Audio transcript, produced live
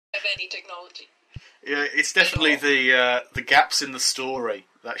any technology. Yeah, it's definitely the gaps in the story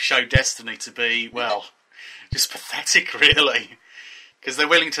that show Destiny to be, well, just pathetic, really. Because they're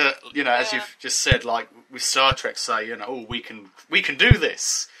willing to, as you've just said, like with Star Trek, say, oh, we can do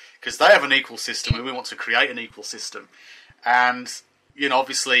this because they have an equal system and we want to create an equal system. And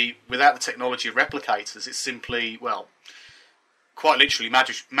obviously, without the technology of replicators, it's simply, well, quite literally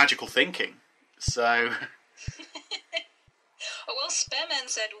magical thinking. So. Oh, well, Spearman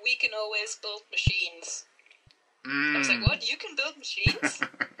said we can always build machines. I was like, what? You can build machines?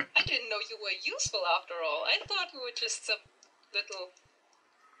 I didn't know you were useful after all. I thought you were just some little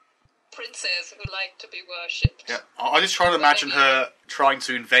princess who liked to be worshipped. Yeah, I just try to imagine her trying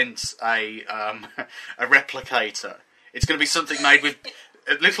to invent a replicator. It's going to be something made with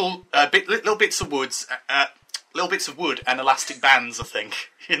little bits of wood, and elastic bands. I think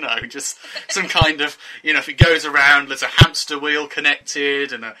just some kind of if it goes around, there's a hamster wheel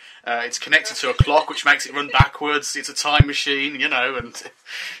connected, and it's connected to a clock which makes it run backwards. It's a time machine, and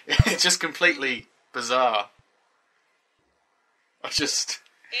it's just completely bizarre.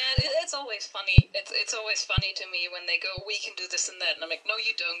 Yeah, it's always funny. It's always funny to me when they go, we can do this and that. And I'm like, no,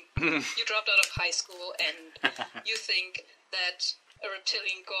 you don't. You dropped out of high school and you think that a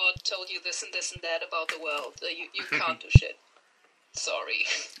reptilian god told you this and that about the world. You can't do shit. Sorry.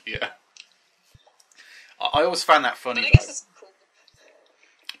 Yeah. I always found that funny, but I guess it's cool.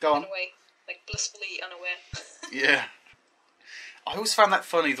 Go on. In a way, like blissfully unaware. Yeah. I always found that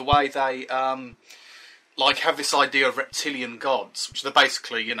funny, the way they... have this idea of reptilian gods, which they're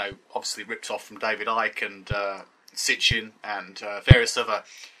basically, obviously ripped off from David Icke and Sitchin and various other,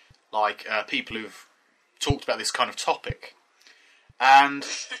 people who've talked about this kind of topic. And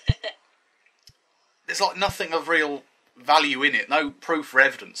there's, nothing of real value in it, no proof or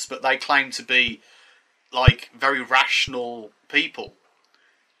evidence, but they claim to be, very rational people.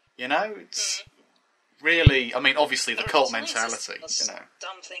 It's really, obviously the cult mentality,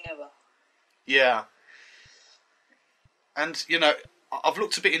 Dumb thing ever. Yeah. And, I've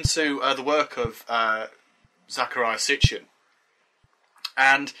looked a bit into the work of Zecharia Sitchin.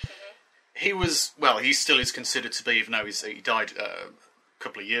 And he was, he still is considered to be, even though he died a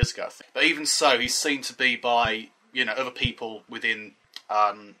couple of years ago, I think. But even so, he's seen to be by, other people within,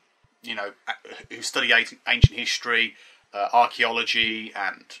 who study ancient history, archaeology,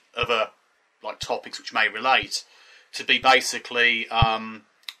 and other, topics which may relate, to be basically,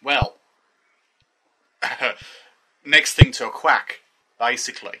 next thing to a quack,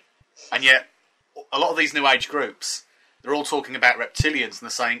 basically. And yet, a lot of these New Age groups, they're all talking about reptilians, and they're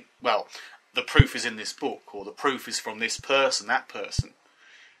saying, well, the proof is in this book, or the proof is from this person, that person.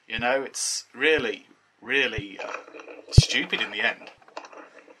 It's really, really stupid in the end.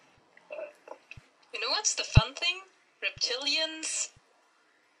 You know what's the fun thing? Reptilians,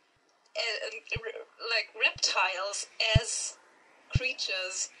 reptiles as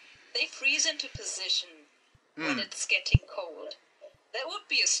creatures, they freeze into position when it's getting cold. That would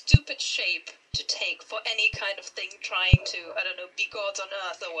be a stupid shape to take for any kind of thing trying to, be gods on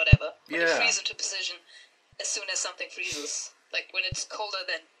Earth or whatever. When you freeze into position as soon as something freezes. Like when it's colder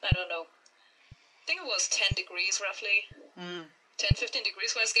than, I think it was 10 degrees roughly. 10, 15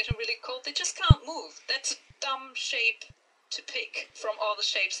 degrees when it's getting really cold. They just can't move. That's a dumb shape to pick from all the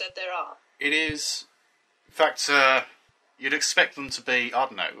shapes that there are. It is. In fact, you'd expect them to be,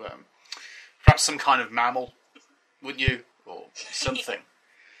 perhaps some kind of mammal, wouldn't you? Or something.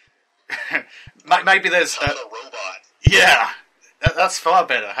 Maybe there's a robot. Yeah, that's far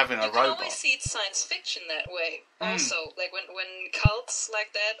better, having a robot. You can always see it's science fiction that way. Also, when cults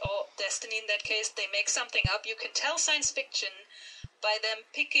like that, or Destiny in that case, they make something up, you can tell science fiction by them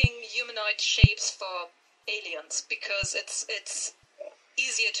picking humanoid shapes for aliens, because it's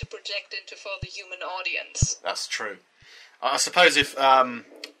easier to project into for the human audience. That's true. I suppose if the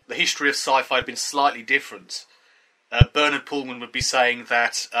history of sci-fi had been slightly different, Bernard Pullman would be saying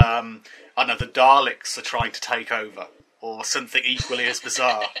that, the Daleks are trying to take over, or something equally as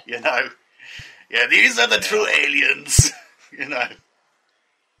bizarre, Yeah, these are the true aliens, They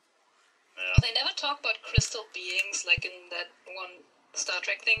never talk about crystal beings, like in that one Star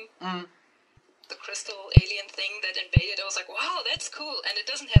Trek thing. The crystal alien thing that invaded. I was like, wow, that's cool. And it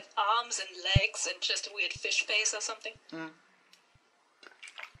doesn't have arms and legs and just a weird fish face or something. No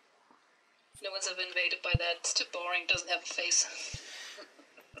one's ever invaded by that. It's too boring. Doesn't have a face.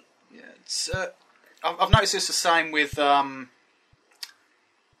 Yeah, it's. I've noticed it's the same with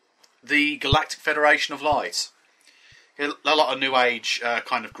the Galactic Federation of Light. A lot of New Age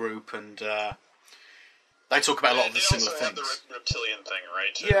kind of group, and they talk about a lot of the similar things. They also have the reptilian thing,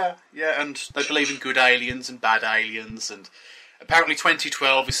 right? Yeah, and they believe in good aliens and bad aliens, and apparently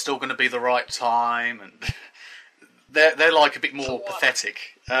 2012 is still going to be the right time, and they're like a bit more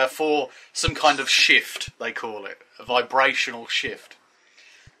pathetic for some kind of shift. They call it a vibrational shift.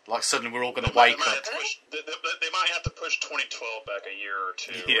 Like suddenly we're all going to wake up. They might have to push 2012 back a year or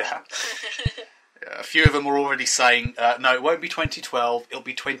two. Yeah. A few of them were already saying, no, it won't be 2012, it'll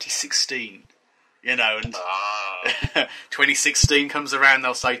be 2016. You know, and 2016 comes around,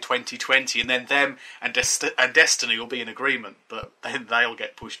 they'll say 2020, and then them and Destiny will be in agreement, but then they'll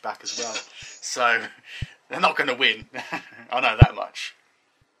get pushed back as well. So, they're not going to win. I know that much.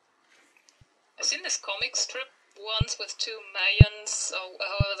 I've seen this comic strip once with two Mayans, or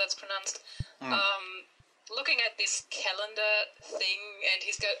however that's pronounced, looking at this calendar thing, and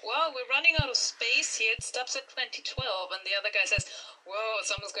he's going, well, we're running out of space here, it stops at 2012, and the other guy says, whoa,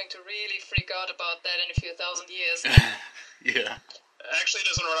 someone's going to really freak out about that in a few thousand years. Yeah. Actually, it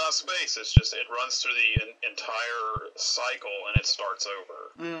doesn't run out of space, it's just, it runs through the entire cycle, and it starts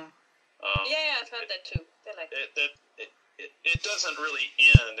over. Yeah, I've heard that too. They're like... It doesn't really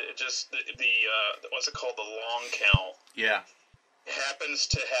end, it just, the what's it called, the long count, happens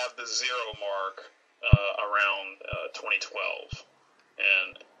to have the zero mark around 2012,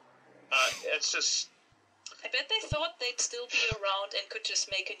 and it's just... I bet they thought they'd still be around and could just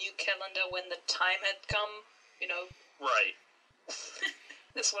make a new calendar when the time had come, you know. Right.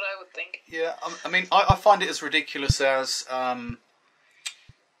 That's what I would think. Yeah, I mean, I find it as ridiculous as,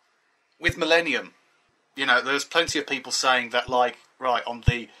 with Millennium, you know, there's plenty of people saying that, like, right, on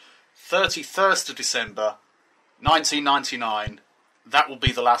the 31st of December, 1999, that will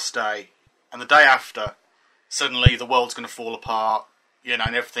be the last day. And the day after, suddenly the world's going to fall apart, you know,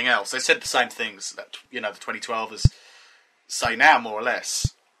 and everything else. They said the same things that, you know, the 2012ers say now, more or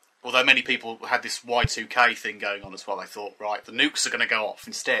less. Although many people had this Y2K thing going on as well. They thought, right, the nukes are going to go off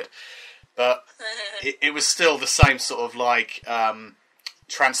instead. But it was still the same sort of, like,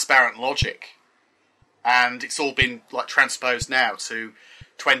 transparent logic. And it's all been, like, transposed now to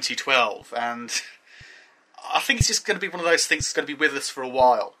 2012. And I think it's just going to be one of those things that's going to be with us for a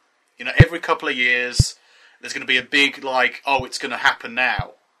while. You know, every couple of years, there's going to be a big, like, oh, it's going to happen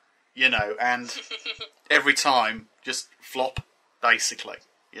now. You know, and every time, just flop, basically.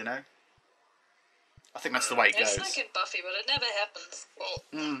 You know? I think that's the way it goes. It's like in Buffy, but it never happens. Well,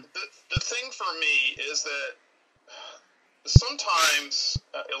 the thing for me is that sometimes,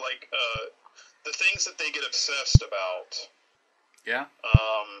 the things that they get obsessed about,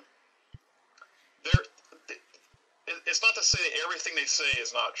 it's not to say that everything they say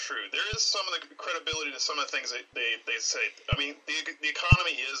is not true. There is some of the credibility to some of the things they say. I mean, the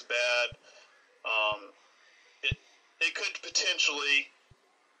economy is bad. It could potentially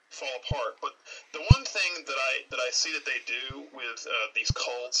fall apart. But the one thing that I see that they do with these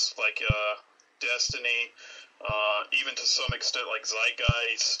cults, like Destiny, even to some extent like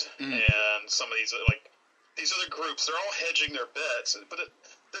Zeitgeist, and some of these other groups, they're all hedging their bets. But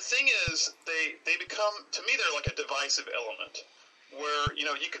the thing is, they become, to me, they're like a divisive element, where, you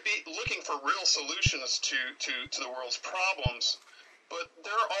know, you could be looking for real solutions to the world's problems, but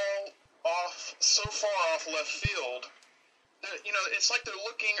they're all so far off left field that, you know, it's like they're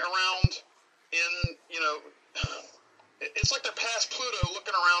looking around in, you know, it's like they're past Pluto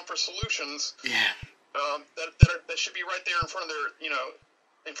looking around for solutions. Yeah. That should be right there in front of their, you know,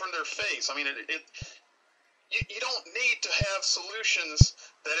 in front of their face. I mean, you don't need to have solutions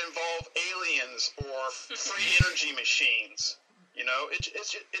that involve aliens or free energy machines. You know,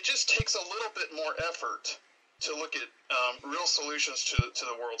 it just takes a little bit more effort to look at real solutions to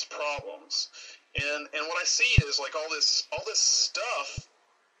the world's problems. And what I see is, like, all this stuff.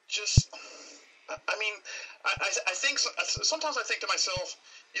 Just, I mean, I think sometimes I think to myself,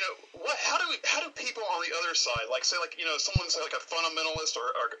 you know, how do people on the other side, like, say, like, you know, someone's like a fundamentalist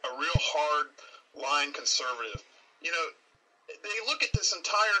or a real hard line conservative, you know, they look at this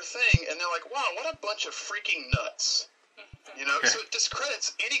entire thing and they're like, wow, what a bunch of freaking nuts. You know, so it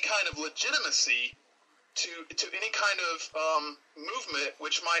discredits any kind of legitimacy to any kind of movement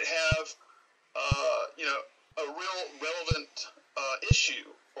which might have, you know, a real relevant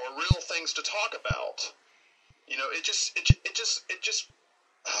issue or real things to talk about. You know, it just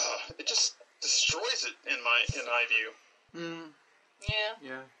destroys it in my view.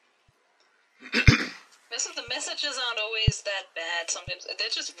 Yeah. The messages aren't always that bad. Sometimes they're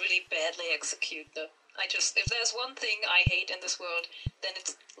just really badly executed. If there's one thing I hate in this world, then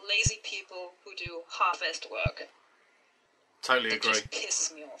it's lazy people who do half-assed work. Totally agree. It just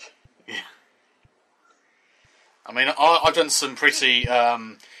pisses me off. Yeah. I mean, I've done some pretty,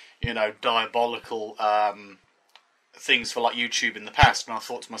 you know, diabolical things for, like, YouTube in the past, and I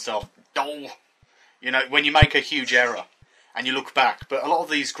thought to myself, oh, you know, when you make a huge error, and you look back. But a lot of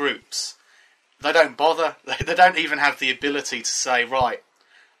these groups, they don't bother. They don't even have the ability to say, right,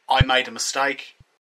 I made a mistake.